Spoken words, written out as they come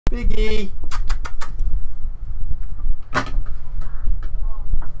Biggie.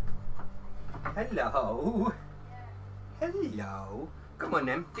 Hello. Hello. Come on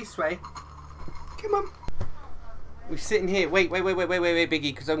then, this way. Come on. We're sitting here. Wait, Biggie,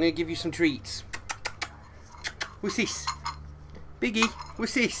 because I'm going to give you some treats. What's this? Biggie,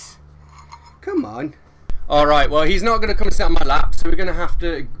 what's this? Come on. Alright, well, he's not going to come and sit on my lap, so we're going to have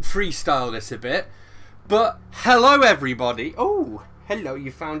to freestyle this a bit. But, hello everybody. Oh, hello,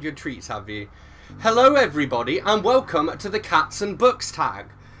 you found your treats, have you? Hello everybody, and welcome to the Cats and Books tag.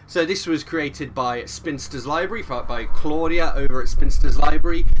 So this was created by Spinster's Library, by Claudia over at Spinster's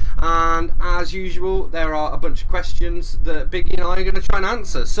Library. And as usual, there are a bunch of questions that Biggie and I are going to try and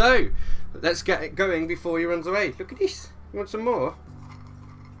answer. So, let's get it going before he runs away. Look at this. You want some more?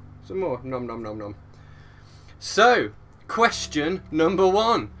 Some more. Nom nom nom nom. So, question number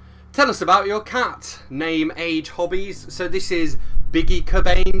 1. Tell us about your cat. Name, age, hobbies. So this is Biggie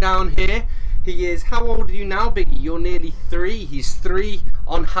Cobain down here. He is, how old are you now, Biggie? You're nearly 3. He's 3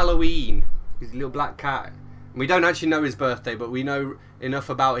 on Halloween. He's a little black cat. We don't actually know his birthday, but we know enough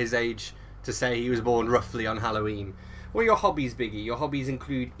about his age to say he was born roughly on Halloween. What are your hobbies, Biggie? Your hobbies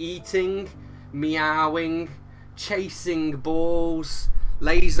include eating, meowing, chasing balls,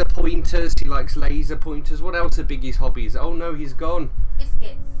 laser pointers. He likes laser pointers. What else are Biggie's hobbies? Oh no, he's gone.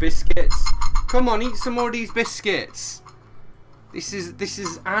 Biscuits. Biscuits. Come on, eat some more of these biscuits. This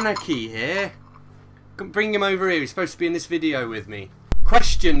is anarchy here. Bring him over here. He's supposed to be in this video with me.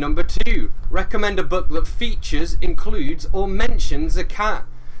 Question number 2. Recommend a book that features, includes, or mentions a cat.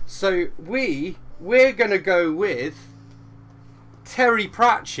 So we're gonna go with Terry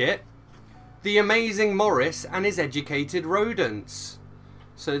Pratchett, The Amazing Maurice and His Educated Rodents.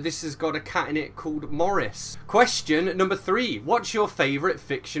 So this has got a cat in it called Maurice. Question number 3. What's your favourite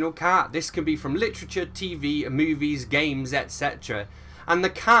fictional cat? This can be from literature, TV, movies, games, etc. And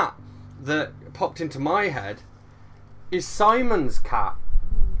the cat that popped into my head is Simon's Cat.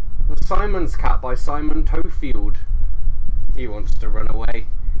 Simon's Cat by Simon Tofield. He wants to run away.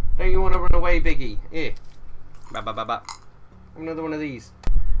 Don't you want to run away, Biggie? Here. Another one of these.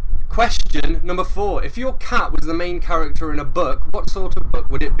 Question number 4. If your cat was the main character in a book, what sort of book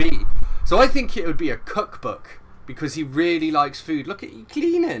would it be? So I think it would be a cookbook, because he really likes food. Look at you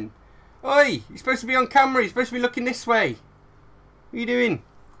cleaning. Oi, you're supposed to be on camera. You're supposed to be looking this way. What are you doing?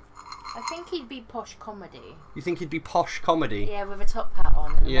 I think he'd be posh comedy. You think he'd be posh comedy? Yeah, with a top hat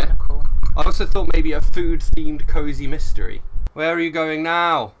on and a monocle. I also thought maybe a food-themed cozy mystery. Where are you going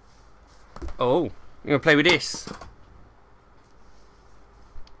now? Oh, you're going to play with this?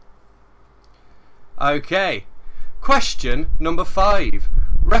 Okay, question number 5.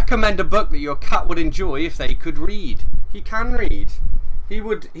 Recommend a book that your cat would enjoy if they could read. He can read. He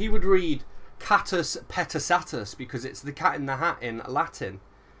would read Cattus, Petasattus, because it's the cat in the hat in Latin.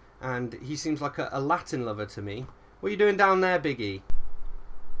 And he seems like a Latin lover to me. What are you doing down there, Biggie?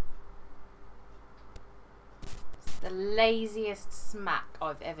 It's the laziest smack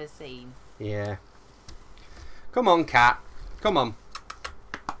I've ever seen. Yeah. Come on, cat. Come on.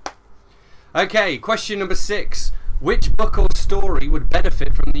 Okay, question number 6. Which book or story would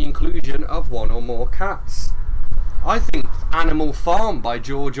benefit from the inclusion of one or more cats? I think Animal Farm by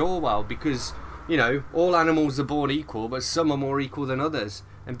George Orwell, because, you know, all animals are born equal, but some are more equal than others.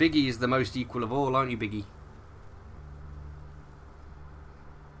 And Biggie is the most equal of all, aren't you, Biggie?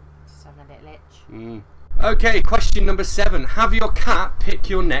 Just having a little itch. Okay, question number 7. Have your cat pick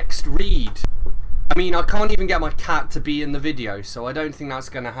your next read. I mean, I can't even get my cat to be in the video, so I don't think that's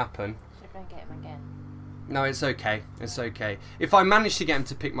going to happen. Go and get him again. No, it's okay. It's okay. If I manage to get him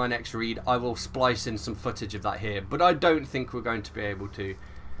to pick my next read, I will splice in some footage of that here. But I don't think we're going to be able to.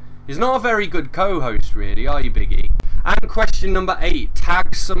 He's not a very good co-host, really, are you, Biggie? And question number 8.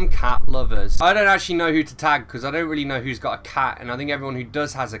 Tag some cat lovers. I don't actually know who to tag, because I don't really know who's got a cat. And I think everyone who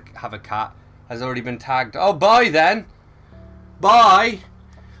does have a cat has already been tagged. Oh, bye then. Bye.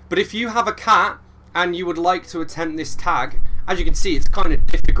 But if you have a cat and you would like to attempt this tag, as you can see, it's kind of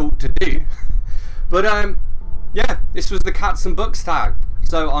difficult to do. But, yeah, this was the Cats and Books tag.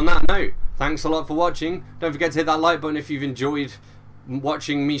 So, on that note, thanks a lot for watching. Don't forget to hit that like button if you've enjoyed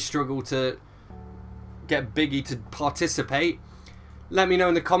watching me struggle to get Biggie to participate. Let me know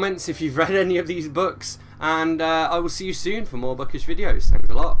in the comments if you've read any of these books. And I will see you soon for more bookish videos. Thanks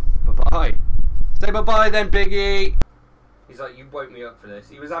a lot. Bye-bye. Say bye-bye then, Biggie. He's like, you woke me up for this.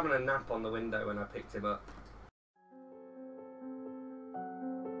 He was having a nap on the window when I picked him up.